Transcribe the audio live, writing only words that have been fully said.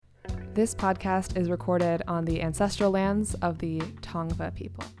This podcast is recorded on the ancestral lands of the Tongva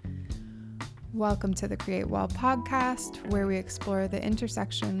people. Welcome to the Create Well podcast, where we explore the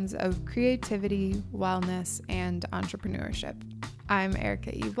intersections of creativity, wellness, and entrepreneurship. I'm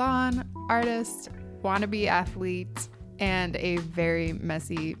Erica Elon, artist, wannabe athlete, and a very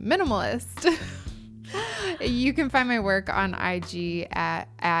messy minimalist. You can find my work on IG at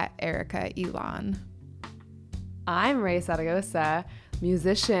Erica Elon. I'm Ray Saragosa,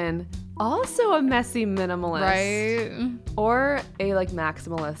 musician, also a messy minimalist. Right? Or a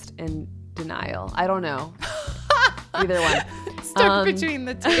maximalist in denial. I don't know. Either one. Stuck between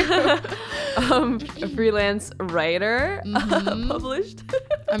the two. A freelance writer, published.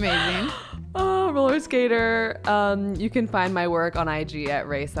 Amazing. Roller skater. You can find my work on IG at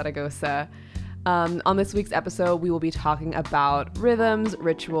Ray Saragosa. On this week's episode, we will be talking about rhythms,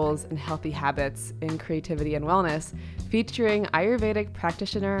 rituals, and healthy habits in creativity and wellness, featuring Ayurvedic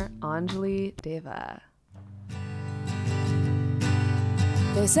practitioner Anjali Deva.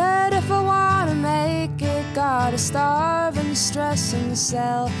 They said if I wanna make it, gotta starve and stress and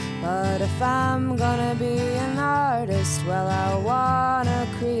sell. But if I'm gonna be an artist, well, I wanna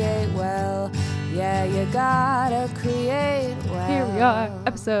create well. Yeah, you gotta create well. Here we are,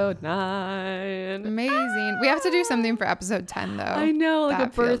 episode 9. Amazing. We have to do something for episode 10, though. I know, like That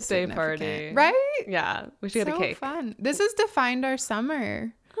a feels birthday significant. party. Right? Yeah, we should get a cake. Fun. This has defined our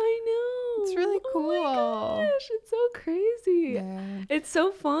summer. I know. It's really cool. Oh my gosh, it's so crazy. Yeah. It's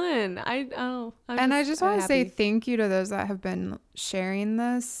so fun. I just want to say thank you to those that have been sharing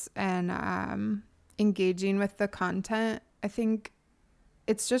this and engaging with the content. I think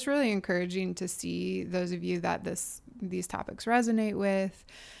it's just really encouraging to see those of you that these topics resonate with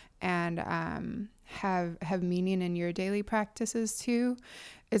and have meaning in your daily practices too.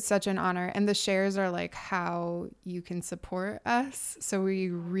 It's such an honor. And the shares are like how you can support us. So we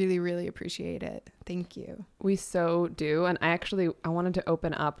really, really appreciate it. Thank you. We so do. And I wanted to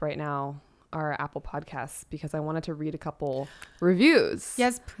open up right now our Apple Podcasts because I wanted to read a couple reviews.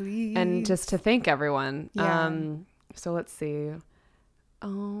 Yes, please. And just to thank everyone. Yeah. So let's see.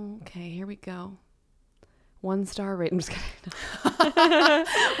 Oh, okay, here we go. 1-star rate. I'm just kidding.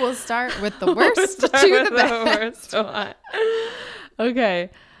 We'll start with the worst to the best. One. Okay.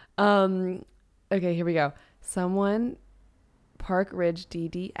 Okay, here we go. Someone, Park Ridge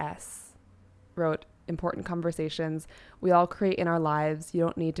DDS, wrote, important conversations we all create in our lives. You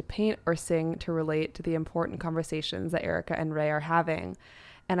don't need to paint or sing to relate to the important conversations that Erica and Ray are having.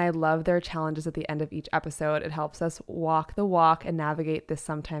 And I love their challenges at the end of each episode. It helps us walk the walk and navigate this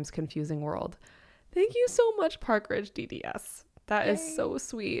sometimes confusing world. Thank you so much, Park Ridge DDS. That Yay. is so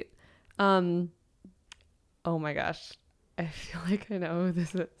sweet. Oh my gosh. I feel like I know who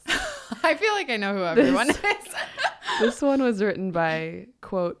this is. I feel like I know who everyone is. This one was written by,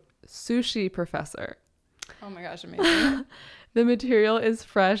 quote, Sushi Professor. Oh my gosh, amazing. The material is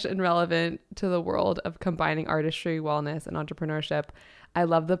fresh and relevant to the world of combining artistry, wellness, and entrepreneurship. I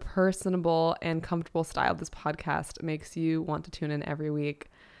love the personable and comfortable style this podcast makes you want to tune in every week.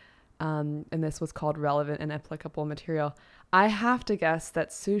 And this was called Relevant and Applicable Material. I have to guess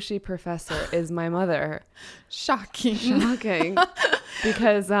that Sushi Professor is my mother. Shocking.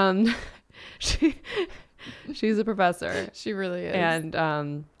 Because she's a professor. She really is.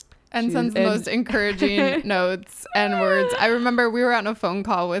 And sends the most encouraging notes and words. I remember we were on a phone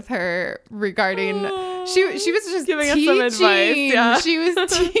call with her regarding she was just giving teaching. us some advice. Yeah. She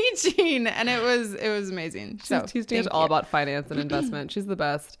was teaching and it was amazing. She's teaching us all about finance and investment. She's the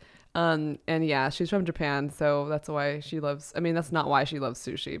best. And yeah, she's from Japan, so that's why she loves, that's not why she loves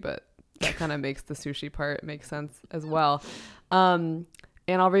sushi, but that kind of makes the sushi part make sense as well. And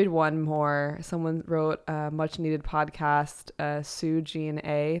I'll read one more. Someone wrote a much needed podcast, Sue Jean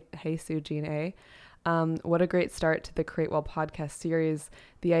A. Hey, Sue Jean A. What a great start to the Create Well podcast series.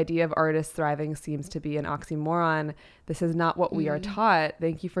 The idea of artists thriving seems to be an oxymoron. This is not what we are taught.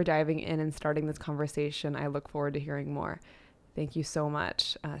 Thank you for diving in and starting this conversation. I look forward to hearing more. Thank you so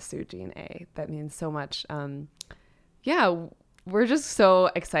much, Sue Jean A. That means so much. Yeah, we're just so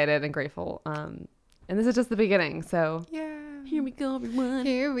excited and grateful. And this is just the beginning. So Yeah. Here we go, everyone.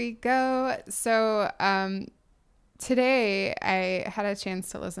 Here we go. So today I had a chance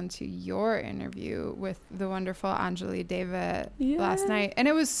to listen to your interview with the wonderful Anjali Deva last night. And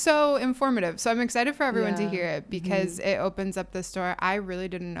it was so informative. So I'm excited for everyone to hear it because it opens up this door. I really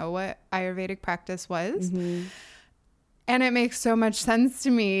didn't know what Ayurvedic practice was. And it makes so much sense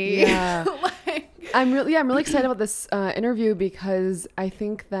to me. Yeah. I'm really excited about this interview because I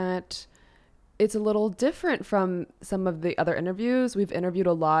think that it's a little different from some of the other interviews. We've interviewed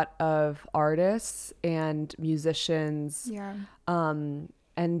a lot of artists and musicians,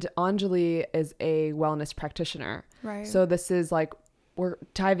 Anjali is a wellness practitioner. Right. So this is like, we're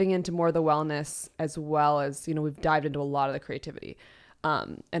diving into more of the wellness as well as, we've dived into a lot of the creativity.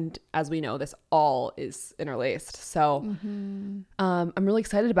 And as we know, this all is interlaced. So I'm really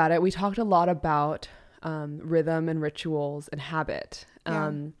excited about it. We talked a lot about rhythm and rituals and habit.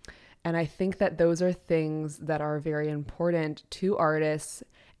 And I think that those are things that are very important to artists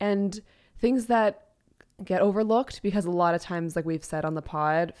and things that get overlooked, because a lot of times, like we've said on the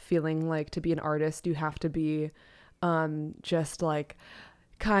pod, feeling like to be an artist, you have to be just like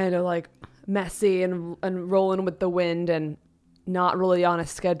kind of like messy and rolling with the wind and not really on a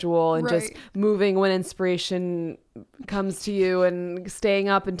schedule and just moving when inspiration comes to you and staying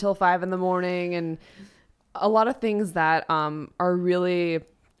up until 5 a.m. and a lot of things that are really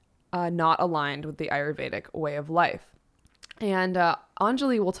not aligned with the Ayurvedic way of life. And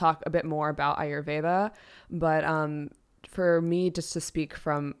Anjali will talk a bit more about Ayurveda, but for me, just to speak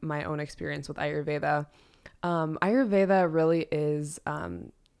from my own experience with Ayurveda, Ayurveda really is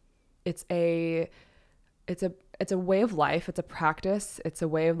it's a way of life. It's a practice. It's a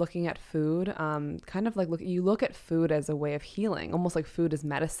way of looking at food. Kind of like you look at food as a way of healing, almost like food is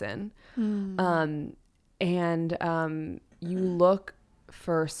medicine. And you look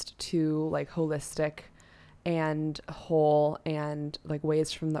first to like holistic and whole and like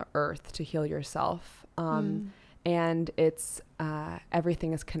ways from the earth to heal yourself. And it's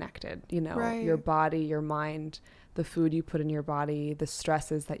everything is connected, your body, your mind, the food you put in your body, the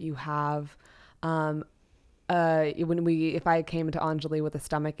stresses that you have. If I came to Anjali with a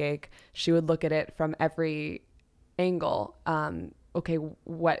stomach ache, she would look at it from every angle. Okay,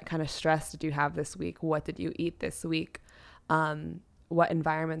 what kind of stress did you have this week? What did you eat this week? What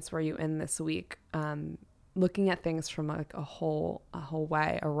environments were you in this week? Looking at things from like a whole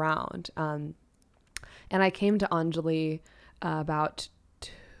way around. And I came to Anjali about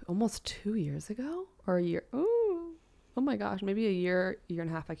almost 2 years ago, or a year. Oh my gosh, maybe a year and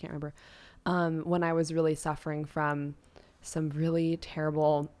a half. I can't remember. When I was really suffering from some really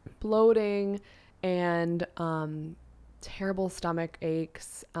terrible bloating and terrible stomach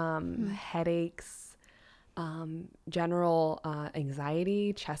aches, headaches, general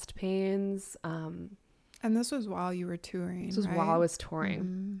anxiety, chest pains. And this was while you were touring. This was while I was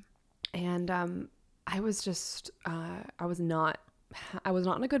touring. And I was just, I was not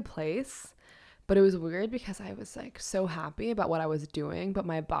in a good place. But it was weird because I was like so happy about what I was doing, but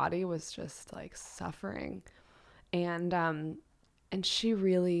my body was just like suffering. And she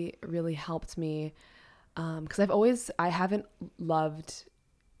really, really helped me. Because I haven't loved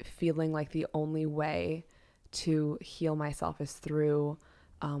feeling like the only way to heal myself is through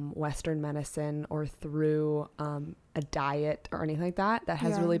Western medicine or through a diet or anything like that. That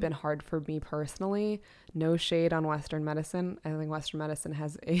has really been hard for me personally. No shade on Western medicine. I think Western medicine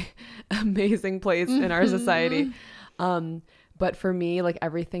has a amazing place in our society. But for me, like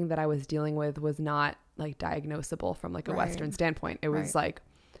everything that I was dealing with was not like diagnosable from like a Western standpoint. It was like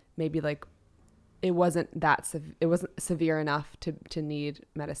maybe like it wasn't severe enough to need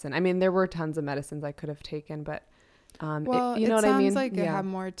medicine. I mean, there were tons of medicines I could have taken, but you know what I mean? It sounds like it had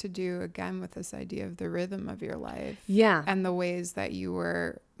more to do again with this idea of the rhythm of your life. Yeah. And the ways that you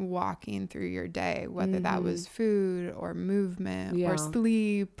were walking through your day, whether that was food or movement or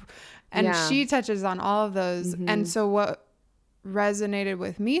sleep. And she touches on all of those. And so what resonated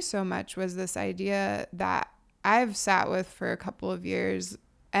with me so much was this idea that I've sat with for a couple of years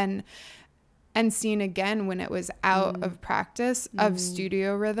and seen again when it was out of practice of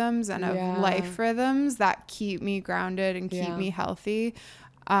studio rhythms and of life rhythms that keep me grounded and keep me healthy.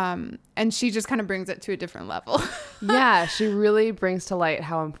 And she just kind of brings it to a different level. She really brings to light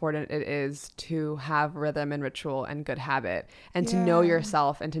how important it is to have rhythm and ritual and good habit and to know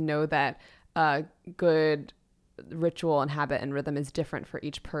yourself and to know that good ritual and habit and rhythm is different for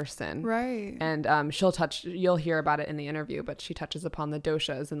each person. Right. And you'll hear about it in the interview, but she touches upon the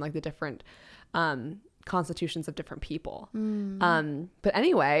doshas and like the different constitutions of different people. But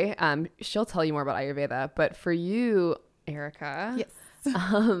anyway, she'll tell you more about Ayurveda. But for you, Erica,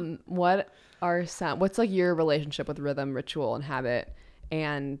 what's like your relationship with rhythm, ritual, and habit?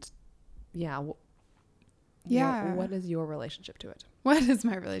 And what is your relationship to it? What is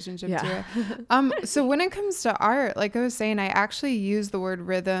my relationship to it? So when it comes to art, like I was saying, I actually use the word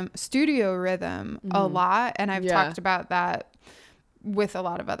studio rhythm a lot. And I've talked about that with a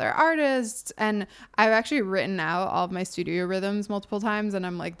lot of other artists, and I've actually written out all of my studio rhythms multiple times, and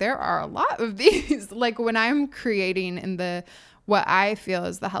I'm like, there are a lot of these. Like when I'm creating in what I feel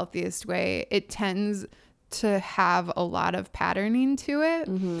is the healthiest way, it tends to have a lot of patterning to it.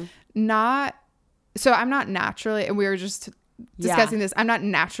 So I'm not naturally, and we were just discussing this. I'm not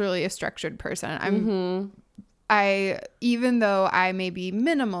naturally a structured person. Even though I may be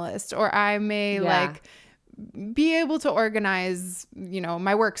minimalist, or I may like be able to organize,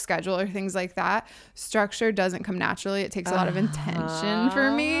 my work schedule or things like that, structure doesn't come naturally. It takes a lot of intention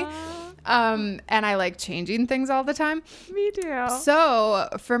for me. And I like changing things all the time. Me too. So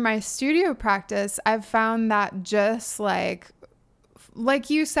for my studio practice, I've found that just like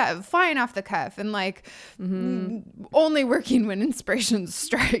you said, flying off the cuff and like only working when inspiration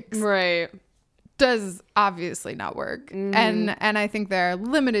strikes. Right. Does obviously not work. And I think there are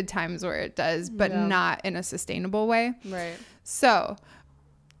limited times where it does, but not in a sustainable way. Right. So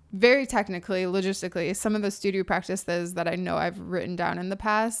very technically, logistically, some of the studio practices that I know I've written down in the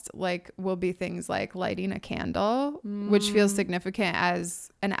past, like, will be things like lighting a candle, which feels significant as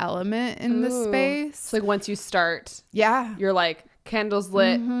an element in the space. So like once you start, yeah, you're like, candles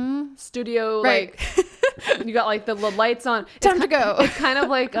lit, studio, right. Like you got like the lights on. Time to go. It's kind of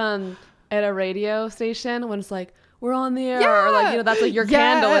like at a radio station when it's like, we're on the air, or like, that's like your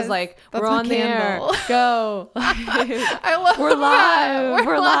candle is like, we're on the air, go. I love we're live.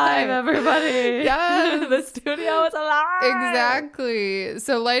 We're live, everybody. Yeah. The studio is alive. Exactly.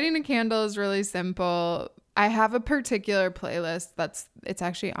 So lighting a candle is really simple. I have a particular playlist it's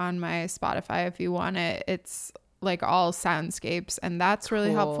actually on my Spotify if you want it. It's like all soundscapes, and that's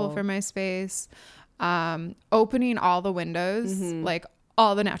really helpful for my space. Opening all the windows, like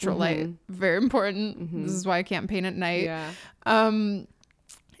all the natural light, very important. This is why I can't paint at night.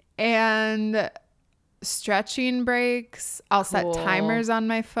 And stretching breaks. I'll set timers on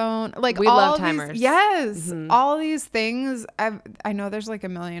my phone. Like, we love timers. Yes. All these things. I know there's like a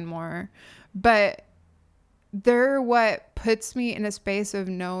million more, but they're what puts me in a space of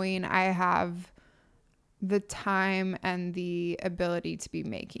knowing I have the time and the ability to be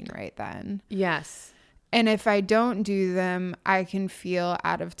making right then. Yes. And if I don't do them, I can feel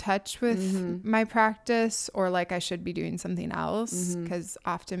out of touch with my practice, or like I should be doing something else, because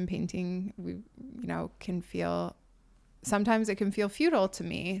often painting, sometimes it can feel futile to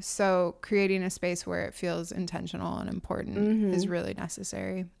me. So creating a space where it feels intentional and important is really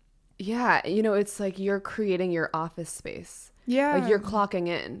necessary. Yeah. It's like you're creating your office space. Yeah. Like you're clocking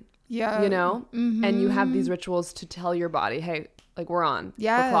in. Yeah. And you have these rituals to tell your body, hey, like we're on, we're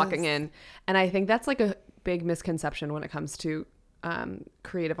clocking in. And I think that's like a big misconception when it comes to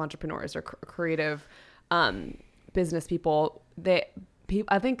creative entrepreneurs or creative business people.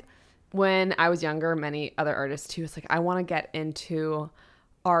 I think when I was younger, many other artists too, it's like, I want to get into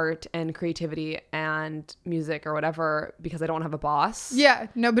art and creativity and music or whatever because I don't have a boss. Yeah.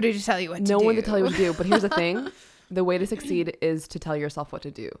 Nobody to tell you what to do. No one to tell you what to do. But here's the thing. The way to succeed is to tell yourself what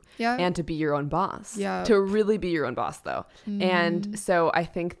to do. Yeah. And to be your own boss. Yeah. To really be your own boss, though. And so I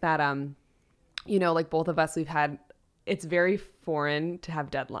think that, like both of us, it's very foreign to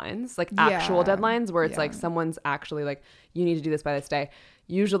have deadlines, like actual deadlines where it's like someone's actually like, you need to do this by this day.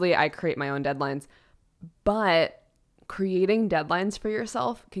 Usually I create my own deadlines, but creating deadlines for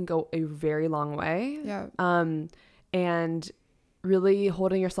yourself can go a very long way. Yeah. And really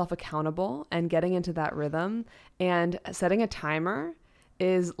holding yourself accountable and getting into that rhythm and setting a timer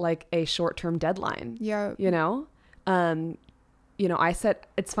is like a short-term deadline. Yeah. It's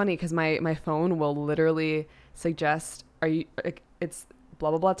funny because my phone will literally suggest, it's blah,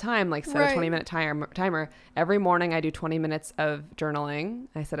 blah, blah time, like set a 20-minute timer. Every morning I do 20 minutes of journaling.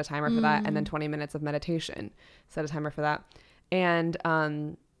 I set a timer for that. And then 20 minutes of meditation, set a timer for that. And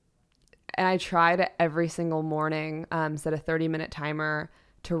I try to every single morning set a 30-minute timer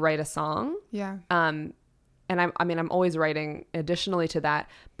to write a song. Yeah. And I'm always writing additionally to that,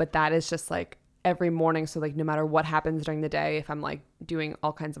 but that is just like every morning. So like no matter what happens during the day, if I'm like doing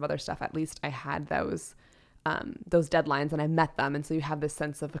all kinds of other stuff, at least I had those deadlines and I met them. And so you have this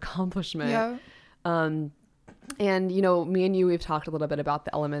sense of accomplishment. Yeah. And me and you, we've talked a little bit about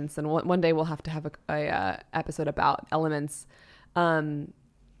the elements, and one day we'll have to have a episode about elements. And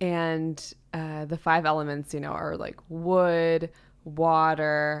the 5 elements, are like wood,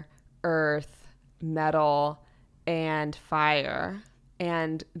 water, earth, metal, and fire.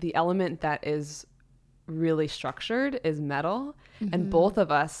 And the element that is really structured is metal. And both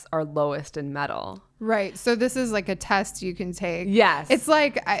of us are lowest in metal. Right. So this is like a test you can take. Yes. It's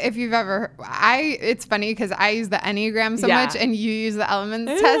like if you've ever, it's funny because I use the Enneagram so much and you use the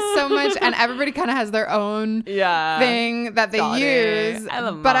elements test so much, and everybody kind of has their own thing that they use.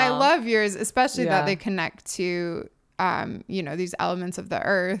 I love yours, especially that they connect to these elements of the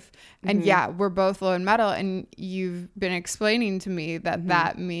earth. And yeah, we're both low in metal. And you've been explaining to me that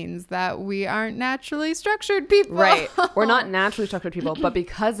that means that we aren't naturally structured people. Right. We're not naturally structured people, but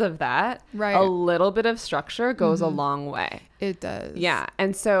because of that, Right. a little bit of structure goes a long way. It does. Yeah.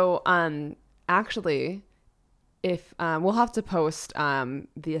 And so actually, if we'll have to post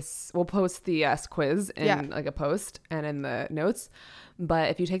we'll post the quiz in like a post and in the notes.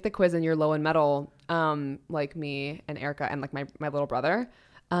 But if you take the quiz and you're low in metal, like me and Erica and like my little brother,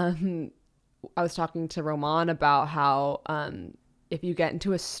 I was talking to Roman about how if you get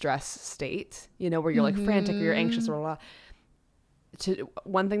into a stress state, where you're like frantic or you're anxious or blah,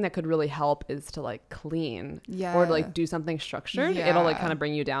 one thing that could really help is to like clean or to, like do something structured. Yeah. It'll like kind of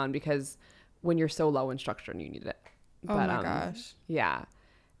bring you down because when you're so low in structure and you need it. Oh my gosh. Yeah.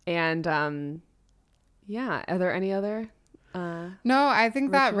 And are there any other No, I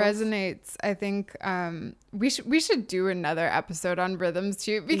think that rituals? resonates. I think we should do another episode on rhythms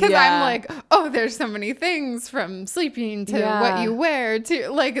too, because Yeah. I'm like, oh, there's so many things from sleeping to what you wear to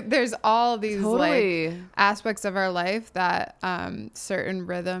like there's all these Totally. like aspects of our life that certain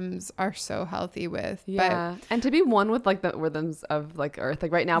rhythms are so healthy with. Yeah. And to be one with like the rhythms of like earth.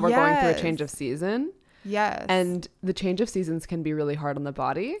 Like right now we're going through a Yes. change of season. But yes. And the change of seasons can be really hard on the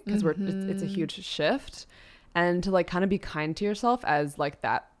body because it's a huge shift. And to like kind of be kind to yourself as like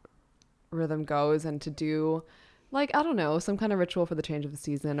that rhythm goes, and to do like, I don't know, some kind of ritual for the change of the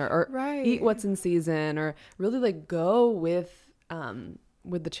season or Right. eat what's in season, or really like go with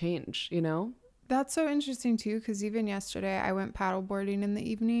the change, That's so interesting too, because even yesterday I went paddleboarding in the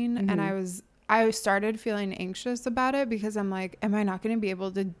evening and I started feeling anxious about it because I'm like, am I not going to be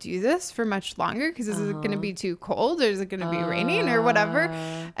able to do this for much longer? Because is it going to be too cold, or is it going to be raining or whatever?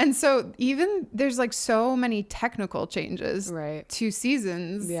 And so even there's like so many technical changes Right. to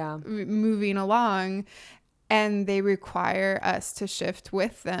seasons Yeah. moving along, and they require us to shift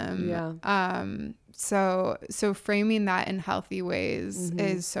with them. Yeah. So framing that in healthy ways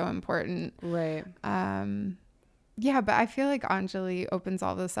is so important. Right. Yeah, but I feel like Anjali opens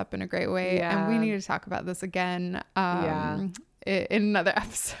all this up in a great way, and we Yeah. need to talk about this again in another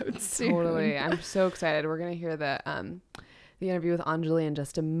episode soon. Totally. I'm so excited. We're going to hear the interview with Anjali in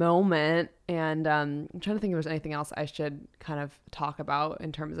just a moment. And I'm trying to think if there's anything else I should kind of talk about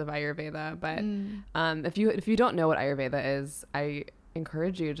in terms of Ayurveda. But if you don't know what Ayurveda is, I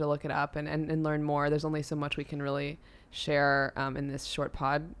encourage you to look it up and learn more. There's only so much we can really share in this short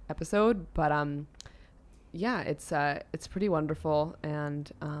pod episode. But it's pretty wonderful.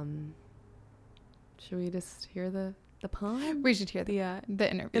 And should we just hear the pod? We should hear the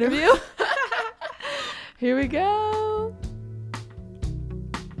interview. Interview? Here we go.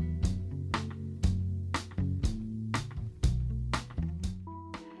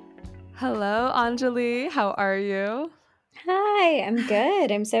 Hello, Anjali. How are you? Hi, I'm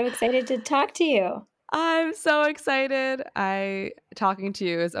good. I'm so excited to talk to you. I'm so excited. Talking to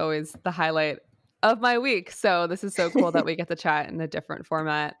you is always the highlight of my week. So this is so cool that we get to chat in a different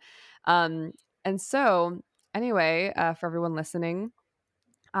format. And so anyway, for everyone listening,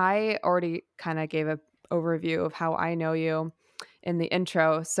 I already kind of gave an overview of how I know you in the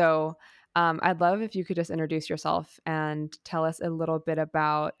intro. So I'd love if you could just introduce yourself and tell us a little bit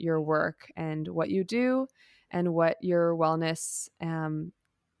about your work and what you do and what your wellness,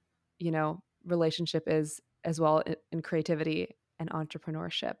 relationship is, as well in creativity and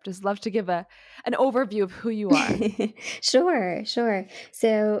entrepreneurship. Just love to give an overview of who you are. Sure.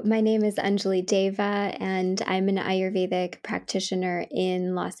 So my name is Anjali Deva, and I'm an Ayurvedic practitioner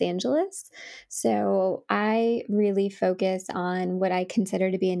in Los Angeles. So I really focus on what I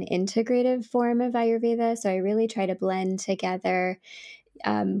consider to be an integrative form of Ayurveda. So I really try to blend together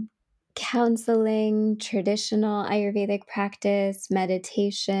counseling, traditional Ayurvedic practice,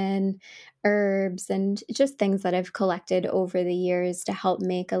 meditation, herbs, and just things that I've collected over the years to help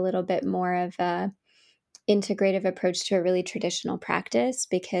make a little bit more of a integrative approach to a really traditional practice,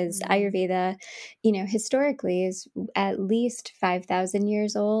 because Ayurveda, historically is at least 5,000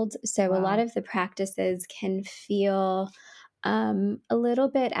 years old. So a lot of the practices can feel a little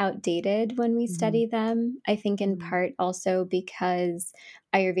bit outdated when we study them. I think in part also because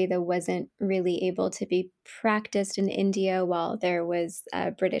Ayurveda wasn't really able to be practiced in India while there was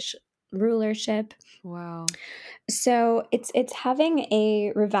British rulership. Wow. So it's having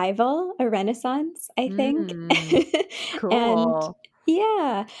a revival, a renaissance, I think. Cool.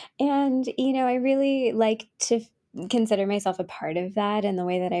 And I really like to consider myself a part of that, and the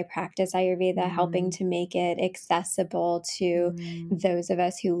way that I practice Ayurveda, helping to make it accessible to those of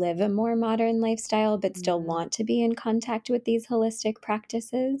us who live a more modern lifestyle but still want to be in contact with these holistic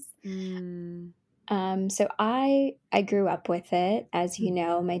practices. So I grew up with it. As you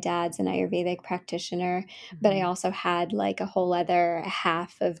know, my dad's an Ayurvedic practitioner, but I also had like a whole other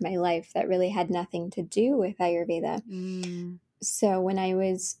half of my life that really had nothing to do with Ayurveda. Mm. So when I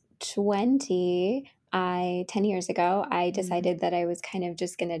was 20, 10 years ago, I decided that I was kind of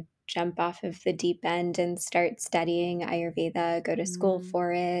just going to jump off of the deep end and start studying Ayurveda, go to school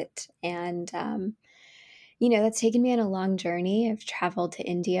for it. And, that's taken me on a long journey. I've traveled to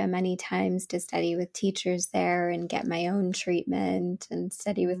India many times to study with teachers there and get my own treatment and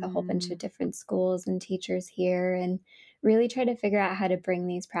study with a whole bunch of different schools and teachers here and really try to figure out how to bring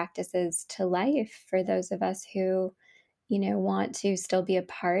these practices to life for those of us who want to still be a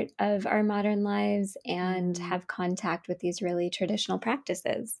part of our modern lives and have contact with these really traditional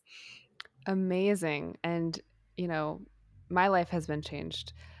practices. Amazing. And, my life has been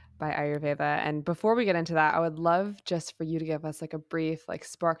changed by Ayurveda. And before we get into that, I would love just for you to give us like a brief, like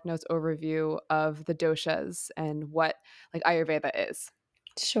Spark Notes overview of the doshas and what like Ayurveda is.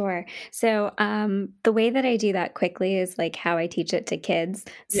 Sure. So the way that I do that quickly is like how I teach it to kids.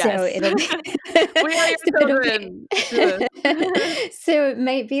 So Yes. it'll be We are your children. so it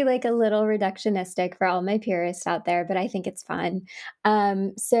might be like a little reductionistic for all my purists out there, but I think it's fun.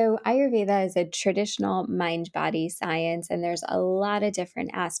 So Ayurveda is a traditional mind-body science, and there's a lot of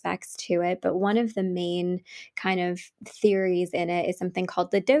different aspects to it. But one of the main kind of theories in it is something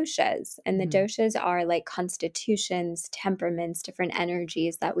called the doshas. And the doshas are like constitutions, temperaments, different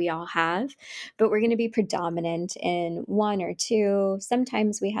energies that we all have, but we're going to be predominant in one or two.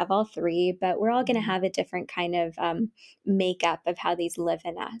 Sometimes we have all three, but we're all going to have a different kind of makeup of how these live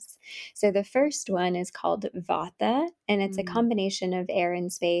in us. So the first one is called Vata, and it's a combination of air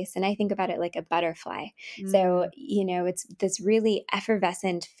and space. And I think about it like a butterfly. So, it's this really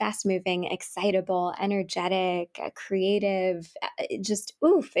effervescent, fast moving, excitable, energetic, creative, just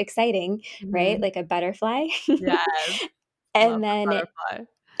exciting, right? Like a butterfly. Yes. And Love then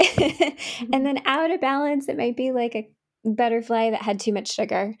butterfly. and then out of balance, it might be like a butterfly that had too much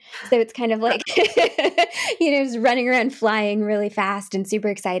sugar. So it's kind of like, just running around flying really fast and super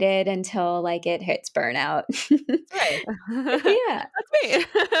excited until like it hits burnout. Right. Yeah. That's me.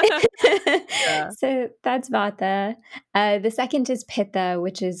 Yeah. So that's Vata. The second is Pitta,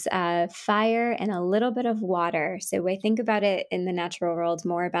 which is fire and a little bit of water. So I think about it in the natural world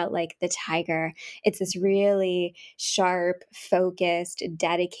more about like the tiger. It's this really sharp, focused,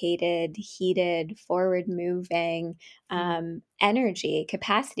 dedicated, heated, forward moving energy,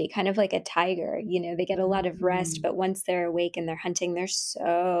 capacity, kind of like a tiger. They get a lot of rest, but once they're awake and they're hunting, they're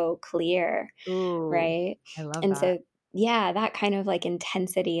so clear, Ooh, right? I love And that. so yeah, that kind of like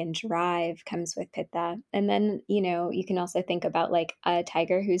intensity and drive comes with Pitta. And then, you can also think about like a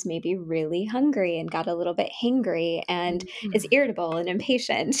tiger who's maybe really hungry and got a little bit hangry and is irritable and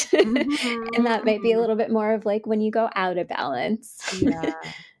impatient. And that might be a little bit more of like when you go out of balance. Yeah.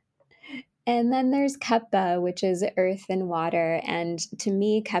 And then there's Kapha, which is earth and water. And to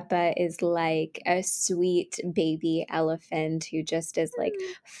me, Kapha is like a sweet baby elephant who just is like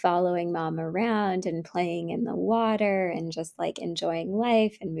following mom around and playing in the water and just like enjoying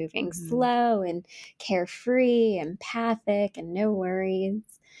life and moving slow and carefree, empathic, and no worries.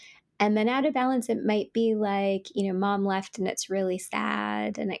 And then out of balance, it might be like, mom left and it's really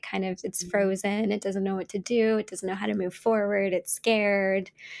sad and it's frozen. It doesn't know what to do. It doesn't know how to move forward. It's scared.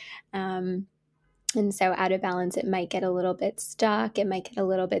 And so out of balance, it might get a little bit stuck. It might get a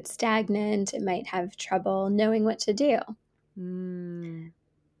little bit stagnant. It might have trouble knowing what to do.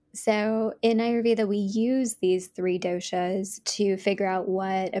 So in Ayurveda, we use these three doshas to figure out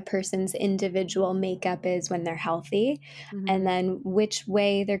what a person's individual makeup is when they're healthy, and then which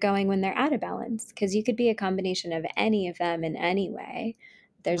way they're going when they're out of balance. Because you could be a combination of any of them in any way.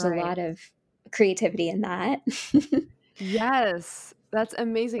 There's a lot of creativity in that. Yes, that's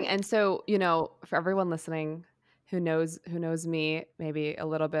amazing. And so, for everyone listening who knows me maybe a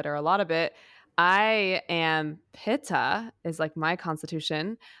little bit or a lot of it, I am Pitta is like my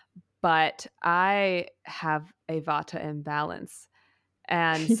constitution, but I have a Vata imbalance.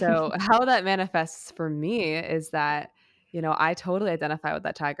 And so how that manifests for me is that, I totally identify with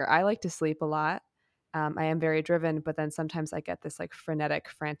that tiger. I like to sleep a lot. I am very driven, but then sometimes I get this like frenetic,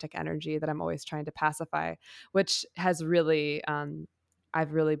 frantic energy that I'm always trying to pacify, which has really,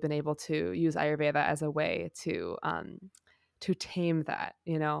 I've really been able to use Ayurveda as a way to tame that,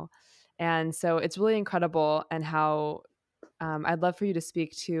 and so it's really incredible. And how I'd love for you to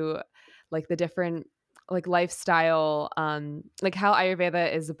speak to like the different like lifestyle, like how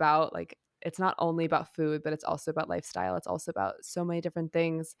Ayurveda is about like it's not only about food, but it's also about lifestyle. It's also about so many different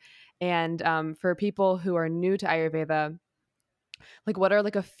things. And for people who are new to Ayurveda, Like, what are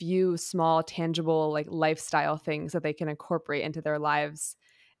like a few small, tangible, like lifestyle things that they can incorporate into their lives,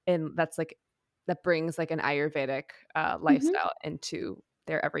 and that's like that brings like an Ayurvedic Mhm. lifestyle into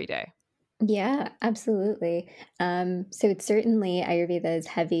their everyday? Yeah, absolutely. So it's certainly Ayurveda is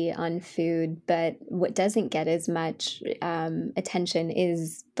heavy on food, but what doesn't get as much attention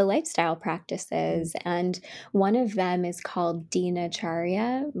is the lifestyle Mm. practices. And one of them is called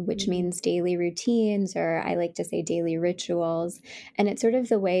Dinacharya, which means daily routines, or I like to say daily rituals. And it's sort of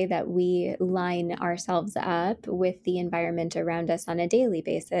the way that we line ourselves up with the environment around us on a daily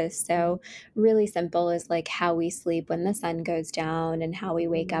basis. So really simple is like how we sleep when the sun goes down and how we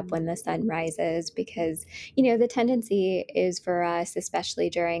wake up when the sun rises, because the tendency is for us, especially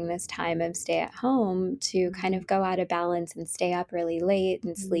during this time of stay at home, to kind of go out of balance and stay up really late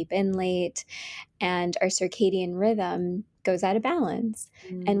and sleep in late, and our circadian rhythm goes out of balance.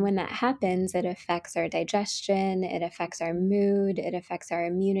 And when that happens, it affects our digestion, it affects our mood, it affects our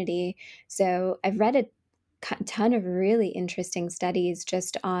immunity. So I've read a ton of really interesting studies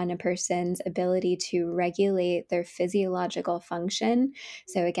just on a person's ability to regulate their physiological function.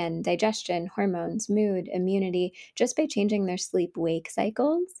 So, again, digestion, hormones, mood, immunity, just by changing their sleep wake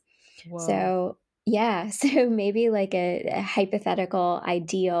cycles. Whoa. So, yeah, so maybe like a hypothetical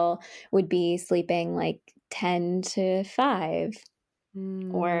ideal would be sleeping like 10 to 5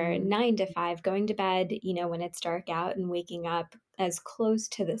 or Mm. 9 to 5, going to bed, when it's dark out and waking up as close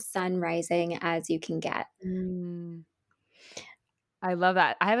to the sun rising as you can get. Mm. I love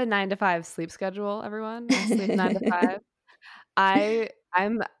that. I have a 9 to 5 sleep schedule, everyone. I sleep 9 to 5.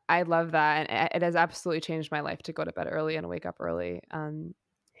 I love that, and it has absolutely changed my life to go to bed early and wake up early, and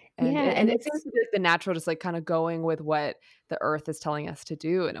Yeah, it and it seems to be, like, the natural just, like, kinda going with what the earth is telling us to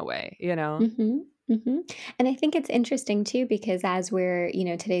do in a way, you know? mhm, mhm, and I think it's interesting too because as we're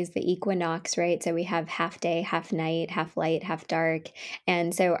today's the equinox, right? So we have half day, half night, half light, half dark,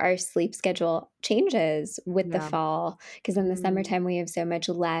 and so our sleep schedule changes with the Yeah. fall because in the Mm. summertime we have so much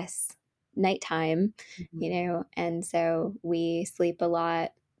less nighttime, Mhm. and so we sleep a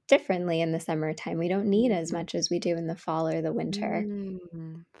lot differently in the summertime. We don't need as Mhm. much as we do in the fall or the winter.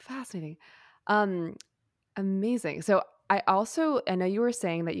 Fascinating. Um, Amazing. So I know you were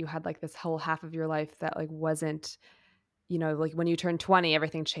saying that you had, like, this whole half of your life that, like, wasn't, like, when you turned 20,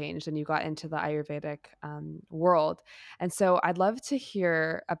 everything changed and you got into the Ayurvedic, world, and so I'd love to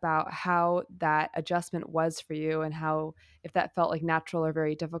hear about how that adjustment was for you and how if that felt, like, natural or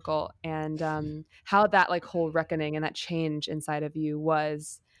very difficult, and, how that, like, whole reckoning and that change inside of you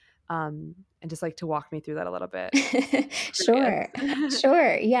was, and just, like, to walk me through that a little bit. Sure. Curious.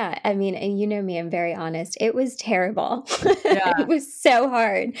 Sure. Yeah. I mean, and you know me, I'm very honest. It was terrible. Yeah. It was so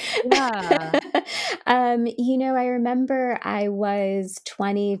hard. Yeah. I remember I was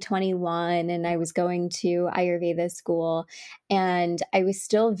 20, 21, and I was going to Ayurveda school, and I was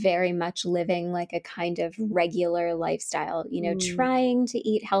still very much living like a kind of regular lifestyle, Mm. trying to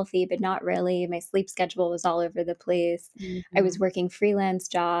eat healthy, but not really. My sleep schedule was all over the place. I was Mhm. working freelance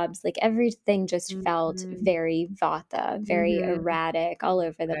jobs. Like everything just felt Mhm. very vata, very Mhm. erratic, all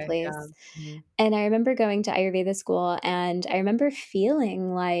over the Okay, yeah. place. Mhm. And I remember going to Ayurveda school and I remember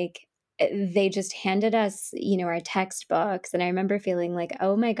feeling like they just handed us, our textbooks. And I remember feeling like,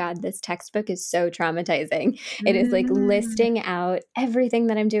 oh my God, this textbook is so traumatizing. It is like Mm. listing out everything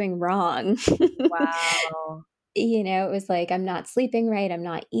that I'm doing wrong. Wow. It was like, I'm not sleeping right, I'm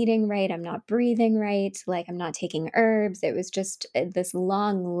not eating right, I'm not breathing right, like, I'm not taking herbs. It was just this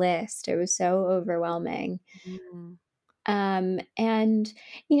long list. It was so overwhelming. Mm. And,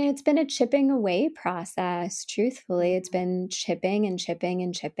 it's been a chipping away process. Truthfully, it's Mhm. been chipping and chipping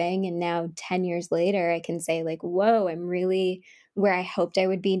and chipping. And now, 10 years later, I can say, like, whoa, I'm really where I hoped I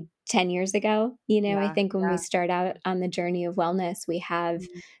would be 10 years ago. I Yeah, think when we yeah. start out on the journey of wellness, we have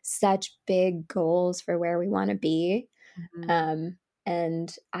Mhm. such big goals for where we want to be. Mhm. Um,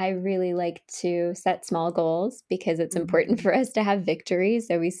 and I really like to set small goals because it's important Mhm. for us to have victory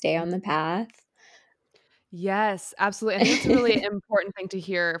so we stay on the path. Yes, absolutely. I think that's a really important thing to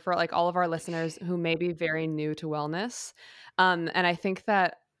hear for, like, all of our listeners who may be very new to wellness. And I think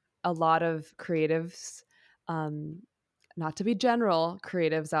that a lot of creatives, um, not to be general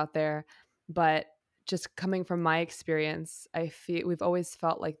creatives out there, but just coming from my experience, I feel we've always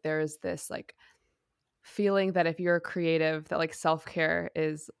felt like there's this, like, feeling that if you're a creative, that, like, self-care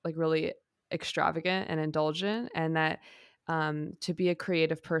is, like, really extravagant and indulgent, and that, to be a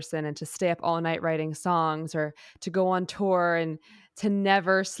creative person and to stay up all night writing songs or to go on tour and to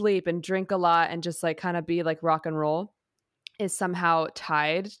never sleep and drink a lot and just, like, kinda be like rock and roll is somehow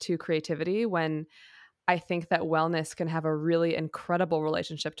tied to creativity, when I think that wellness can have a really incredible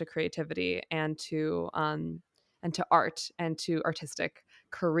relationship to creativity and to, and to art and to artistic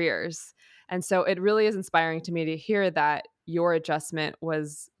careers. And so it really is inspiring to me to hear that your adjustment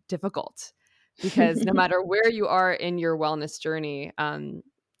was difficult, because no matter where you are in your wellness journey,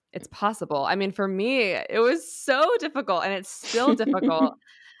 it's possible. I mean, for me, it was so difficult, and it's still difficult.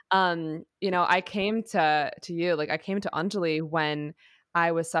 I came to you, like I came to Anjali when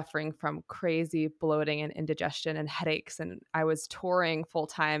I was suffering from crazy bloating and indigestion and headaches, and I was touring full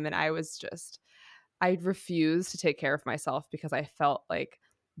time, and I refused to take care of myself because I felt like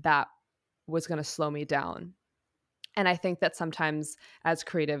that was going to slow me down. And I think that sometimes as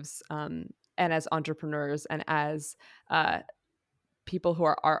creatives, and as entrepreneurs, and as people who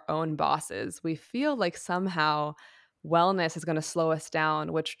are our own bosses, we feel like somehow wellness is going to slow us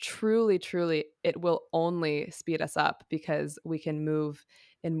down, which truly, truly, it will only speed us up because we can move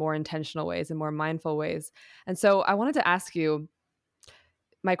in more intentional ways and more mindful ways. And so I wanted to ask you,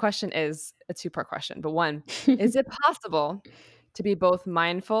 my question is a two-part question, but one, is it possible to be both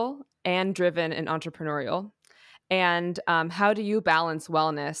mindful and driven and entrepreneurial? And how do you balance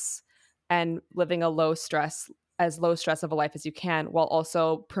wellness and living as low stress of a life as you can, while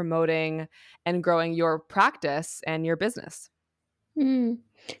also promoting and growing your practice and your business? Mm,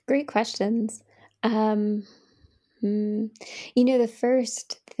 great questions. Um, the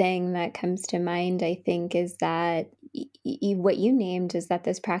first thing that comes to mind, I think, is that what you named is that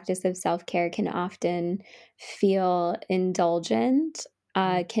this practice of self care can often feel indulgent,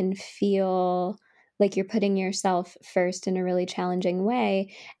 can feel like you're putting yourself first in a really challenging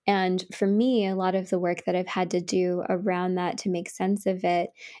way. And for me, a lot of the work that I've had to do around that to make sense of it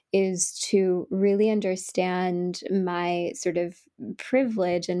is to really understand my sort of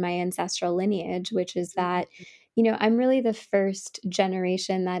privilege and my ancestral lineage, which is that I'm really the first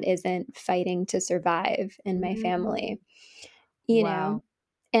generation that isn't fighting to survive in my Mm. family, you know? Wow.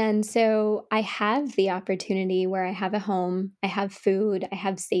 And so I have the opportunity where I have a home, I have food, I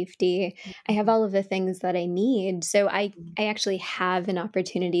have safety, I have all of the things that I need. So I actually have an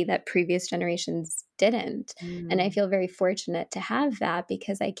opportunity that previous generations didn't. And I Mm. feel very fortunate to have that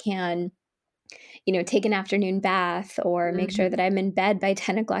because I can take an afternoon bath or make sure that Mhm. I'm in bed by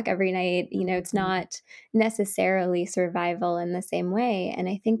 10 o'clock every night. It's Mhm. not necessarily survival in the same way. And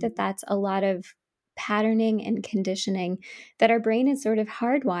I think that that's a lot of patterning and conditioning that our brain is sort of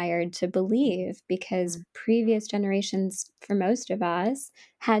hardwired to believe because Mhm. previous generations, for most of us,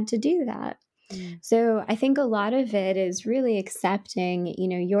 had to do that. Mhm. So I think a lot of it is really accepting,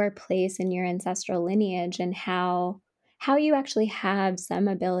 your place in your ancestral lineage and how you actually have some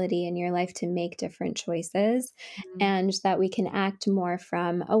ability in your life to make different choices Mhm. and that we can act more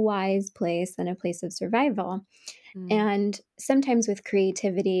from a wise place than a place of survival. And sometimes with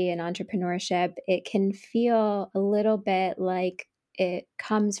creativity and entrepreneurship, it can feel a little bit like it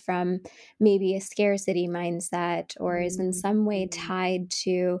comes from maybe a scarcity mindset or is in Mhm. some way Mhm. tied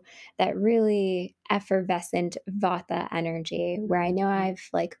to that really effervescent vata energy, where I know Mhm. I've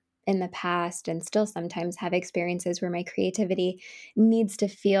like in the past and still sometimes have experiences where my creativity needs to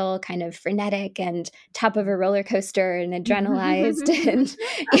feel kind of frenetic and top of a roller coaster and adrenalized and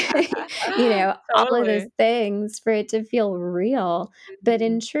all of those Totally. things for it to feel real. But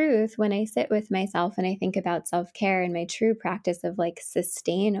in Mhm. truth, when I sit with myself and I think about self-care and my true practice of like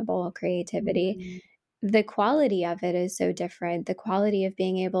sustainable creativity, Mhm. the quality of it is so different. The quality of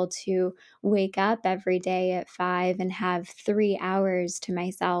being able to wake up every day at 5 and have 3 hours to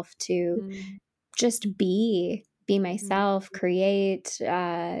myself to Mhm. just be myself, create,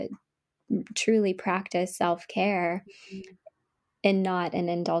 truly practice self-care Mhm. in not an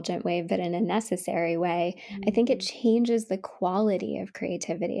indulgent way, but in a necessary way, I think it Mhm. changes the quality of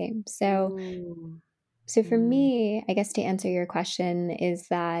creativity. So Ooh. so for Mm. me, I guess to answer your question is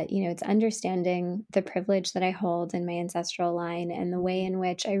that, it's understanding the privilege that I hold in my ancestral line and the way in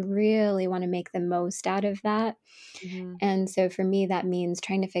which I really want to make the most out of that. Mhm. And so for me, that means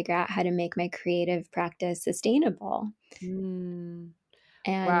trying to figure out how to make my creative practice sustainable. Mm.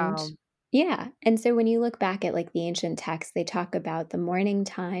 And Wow. yeah. And so when you look back at like the ancient texts, they talk about the morning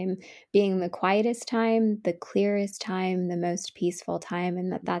time being the quietest time, the clearest time, the most peaceful time,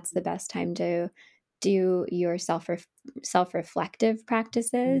 and that's the best time to do your self-reflective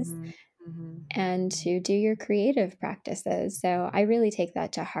practices Mhm. Mhm. and to do your creative practices. So I really take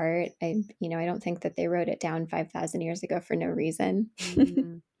that to heart. I don't think that they wrote it down 5,000 years ago for no reason.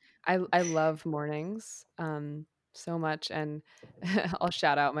 Mm. I love mornings, so much, and I'll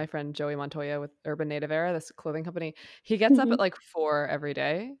shout out my friend Joey Montoya with Urban Native Era, this clothing company. He gets up at, Mhm. like, 4 every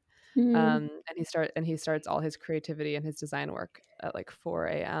day, Mm. and he starts all his creativity and his design work at, like, 4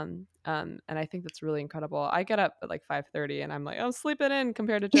 AM, and I think that's really incredible. I get up at, like, 5:30, and I'm like, "I'm sleeping in,"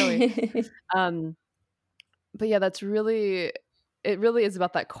 compared to Joey. Um but yeah, it really is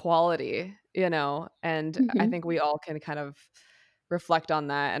about that quality, you know, and I Mhm. think we all can kind of reflect on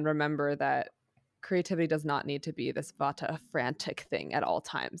that and remember that creativity does not need to be this vata frantic thing at all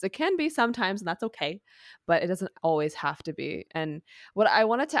times. It can be sometimes, and that's okay, but it doesn't always have to be. And what I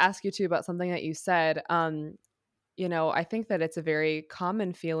wanted to ask you too about something that you said, you know, I think that it's a very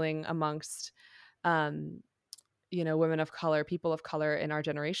common feeling amongst um, you know, women of color, people of color in our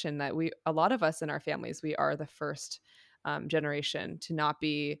generation, that a lot of us in our families, we are the first generation to not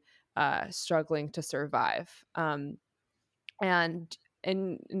be struggling to survive. And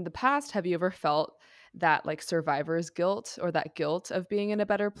in the past, have you ever felt that like survivor's guilt, or that guilt of being in a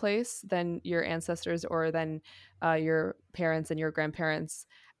better place than your ancestors or than your parents and your grandparents?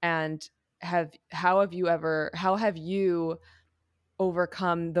 And how have you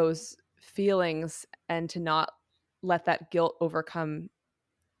overcome those feelings, and to not let that guilt overcome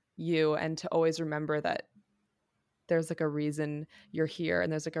you, and to always remember that there's like a reason you're here,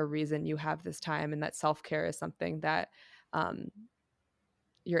 and there's like a reason you have this time, and that self-care is something that um,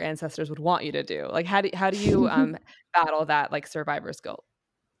 your ancestors would want you to do. Like how do you battle that like survivor's guilt,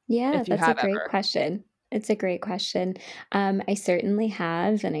 Yeah, if you that's a have great ever? question. It's a great question. I certainly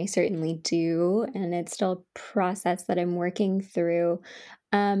have, and I certainly do, and it's still a process that I'm working through.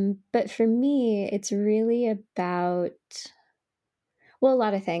 But for me, it's really about, well, a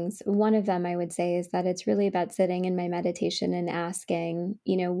lot of things. One of them I would say is that it's really about sitting in my meditation and asking,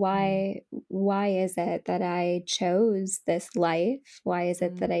 you know, why is it that I chose this life? Why is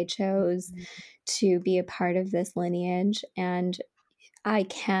it Mm, that I chose mm, to be a part of this lineage? And I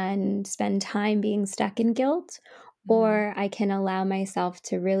can spend time being stuck in guilt, mm, or I can allow myself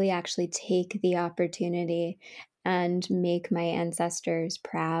to really actually take the opportunity and make my ancestors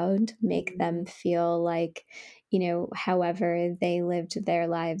proud, make them mm. feel like, you know, however they lived their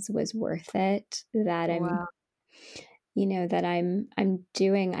lives was worth it, that I'm Wow. you know, that I'm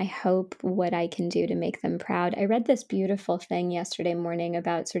doing, I hope, what I can do to make them proud. I read this beautiful thing yesterday morning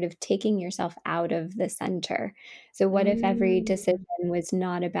about sort of taking yourself out of the center. So what if every decision Mm, was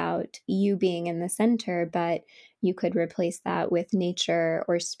not about you being in the center, but you could replace that with nature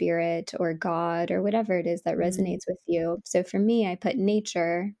or spirit or God or whatever it is that mm, resonates with you. So for me, I put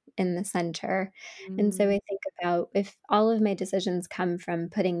nature in the center. And so mm, I think about, if all of my decisions come from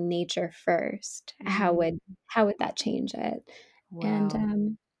putting nature first, mm. how would that change it? And, Wow.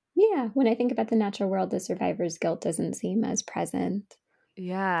 yeah, when I think about the natural world, the survivor's guilt doesn't seem as present.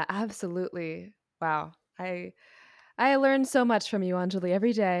 Yeah, absolutely. Wow. I learn so much from you, Anjali,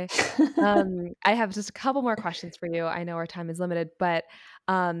 every day. I have just a couple more questions for you. I know our time is limited, but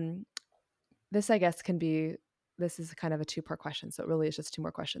um, this, I guess, this is kind of a two-part question, so it really is just two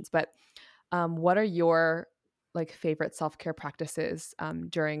more questions. But what are your like favorite self-care practices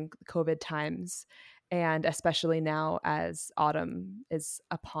during COVID times, and especially now as autumn is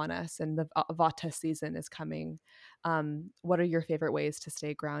upon us and the Vata season is coming? What are your favorite ways to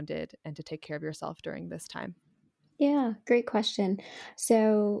stay grounded and to take care of yourself during this time? Yeah, great question.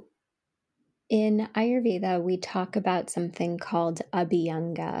 So in Ayurveda, we talk about something called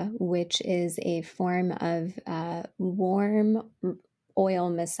Abhyanga, which is a form of warm oil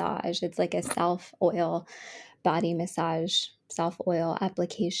massage. It's like a self oil body massage, self oil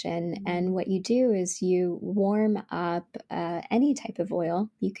application. And Mm, what you do is you warm up any type of oil.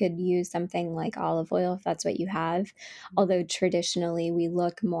 You could use something like olive oil if that's what you have, although traditionally we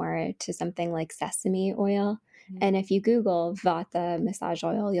look more to something like sesame oil. mm, And if you Google Vata massage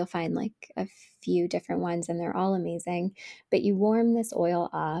oil, you'll find like a few different ones and they're all amazing. But you warm this oil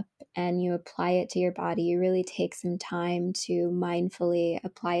up and you apply it to your body. You really take some time to mindfully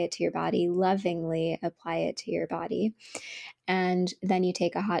apply it to your body, lovingly apply it to your body. And then you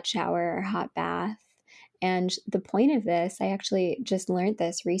take a hot shower or hot bath. And the point of this, I actually just learned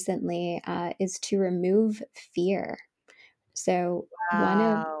this recently, is to remove fear. So,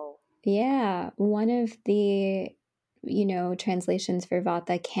 wow. one of the, you know, translations for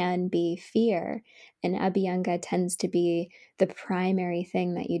vata can be fear, and abhyanga tends to be the primary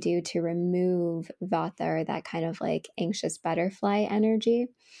thing that you do to remove vata, or that kind of like anxious butterfly energy,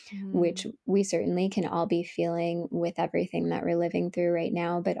 which Mhm, we certainly can all be feeling with everything that we're living through right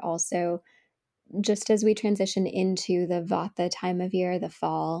now, but also just as we transition into the vata time of year, the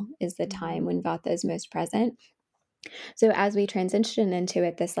fall is the time mhm, when vata is most present. So as we transition into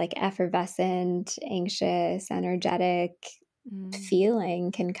it, this like effervescent, anxious, energetic mm,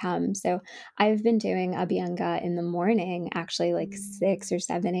 feeling can come. So I've been doing Abhyanga in the morning, actually like mm, 6 or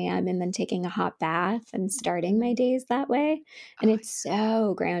 7 a.m., and then taking a hot bath and starting my mm. days that way. And Oh, it's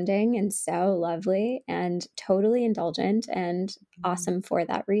so grounding and so lovely and totally indulgent and yeah. awesome for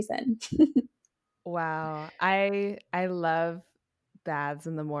that reason. Wow. I love baths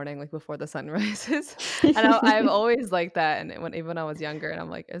in the morning, like before the sun rises. And I've always liked that. And even when I was younger, and I'm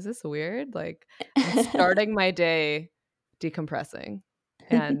like, is this weird? Like I'm starting my day decompressing.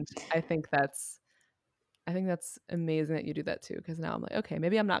 And I think that's amazing that you do that too. Because now I'm like, okay,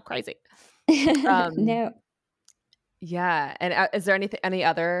 maybe I'm not crazy. Um, No. yeah. And is there any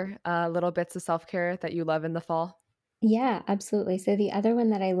other little bits of self care that you love in the fall? Yeah, absolutely. So the other one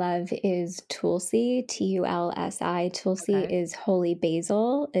that I love is Tulsi, Tulsi. Tulsi Okay. is holy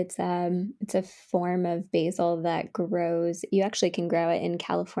basil. It's a form of basil that grows. You actually can grow it in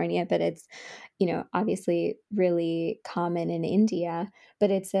California, but it's, obviously really common in India,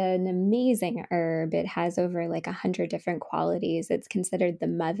 but it's an amazing herb. It has over like 100 different qualities. It's considered the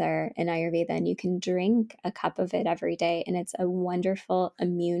mother in Ayurveda, and you can drink a cup of it every day, and it's a wonderful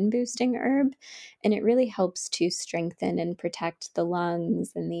immune boosting herb, and it really helps to strengthen and protect the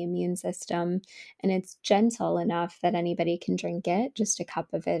lungs and the immune system. And it's gentle enough that anybody can drink it, just a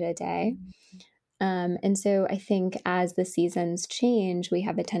cup of it a day. And so I think as the seasons change, we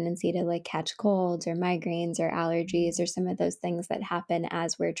have a tendency to like catch colds or migraines or allergies or some of those things that happen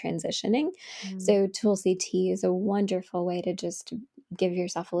as we're transitioning. Mm. So Tulsi tea is a wonderful way to just give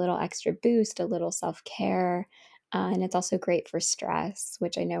yourself a little extra boost, a little self care. And it's also great for stress,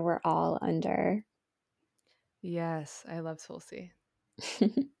 which I know we're all under. Yes, I love Tulsi. I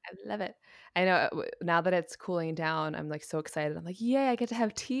love it. I know now that it's cooling down, I'm like so excited. I'm like, yay, I get to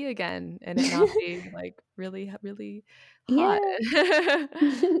have tea again and it not be like really, really hot. Yeah.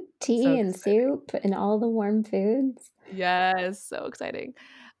 So Tea and exciting. soup and all the warm foods. Yes, so exciting.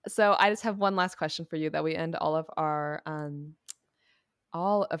 So I just have one last question for you that we end all of our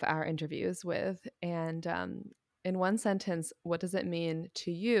interviews with. And in one sentence, what does it mean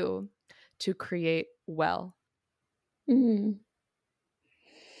to you to create well? Mm.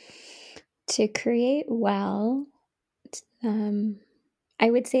 To create well, um, I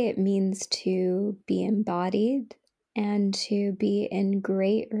would say it means to be embodied and to be in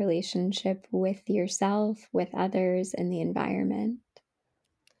great relationship with yourself, with others, and the environment.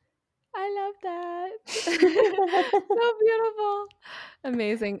 I love that. So beautiful.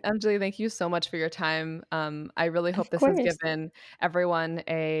 Amazing. Anjali, thank you so much for your time. I really hope Of this has course. given everyone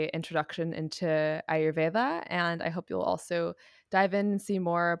a introduction into Ayurveda, and I hope you'll also dive in and see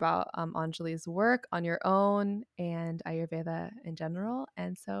more about Anjali's work on your own and Ayurveda in general.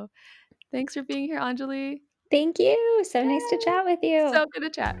 And so thanks for being here, Anjali. Thank you. So nice to Yay. chat with you. So good to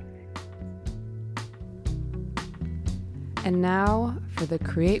chat. And now for the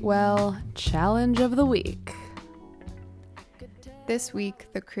Create Well Challenge of the Week. This week,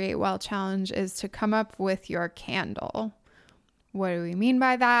 the Create Well Challenge is to come up with your candle. What do we mean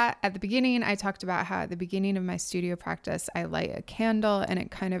by that? At the beginning, I talked about how at the beginning of my studio practice, I light a candle and it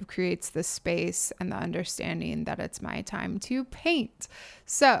kind of creates the space and the understanding that it's my time to paint.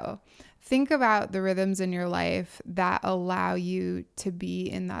 So think about the rhythms in your life that allow you to be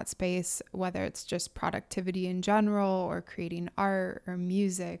in that space, whether it's just productivity in general or creating art or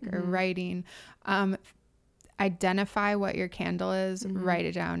music or writing. Identify what your candle is, write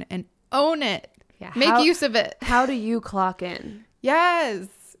it down, and own it. Yeah, Make use of it. How do you clock in? Yes,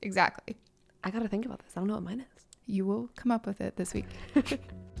 exactly. I got to think about this. I don't know what mine is. You will come up with it this week.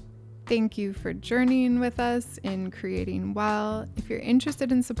 Thank you for journeying with us in creating well. If you're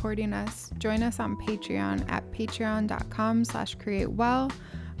interested in supporting us, join us on Patreon at patreon.com/createwell.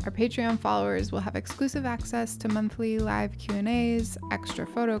 Our Patreon followers will have exclusive access to monthly live Q&As, extra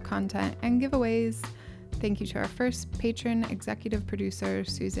photo content, and giveaways. Thank you to our first patron, executive producer,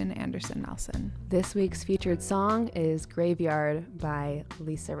 Susan Anderson Nelson. This week's featured song is Graveyard by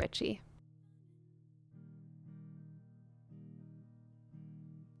Lisa Ritchie.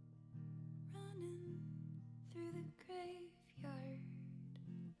 Running through the graveyard,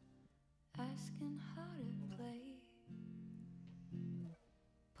 asking how to play,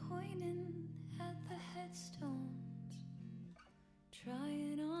 pointing at the headstones,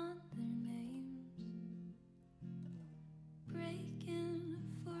 trying on their names, breaking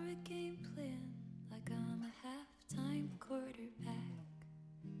for a game plan like I'm a halftime quarterback,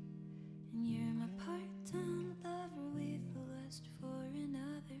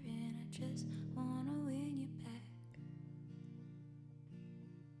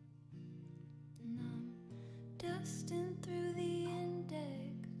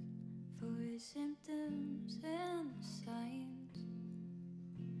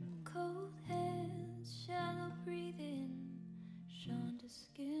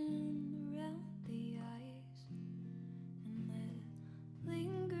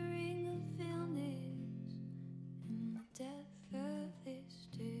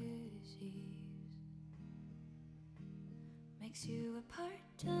 Makes you a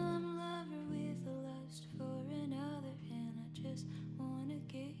part-time lover with a lust for another, and I just wanna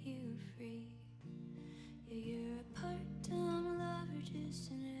get you free. Yeah, you're a part-time lover, just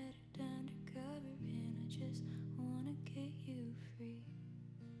an addict undercover, and I just wanna get you free.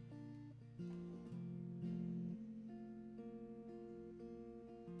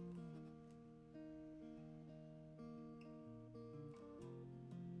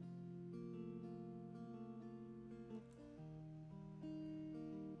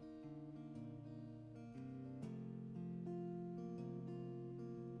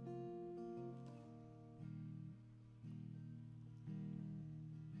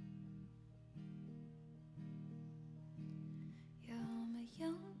 Yeah, I'm a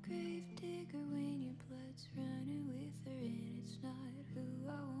young grave digger when your blood's running with her, and it's not who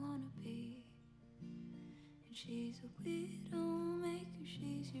I wanna be. And she's a widowmaker,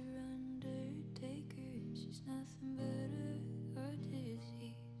 she's your undertaker, and she's nothing but a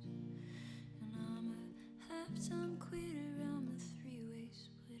disease. And I'm a half-time quitter, I'm a three-way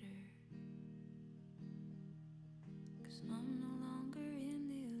splitter, 'cause I'm no longer in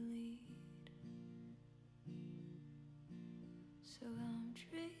the elite. So I'm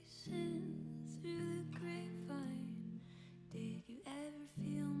tracing through the grapevine. Did you ever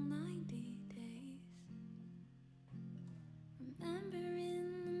feel 90 days? Remember in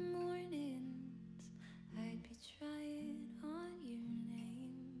the mornings I'd be trying on your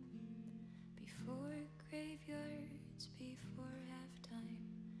name, before graveyards, before halftime,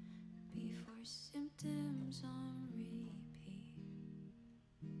 before symptoms on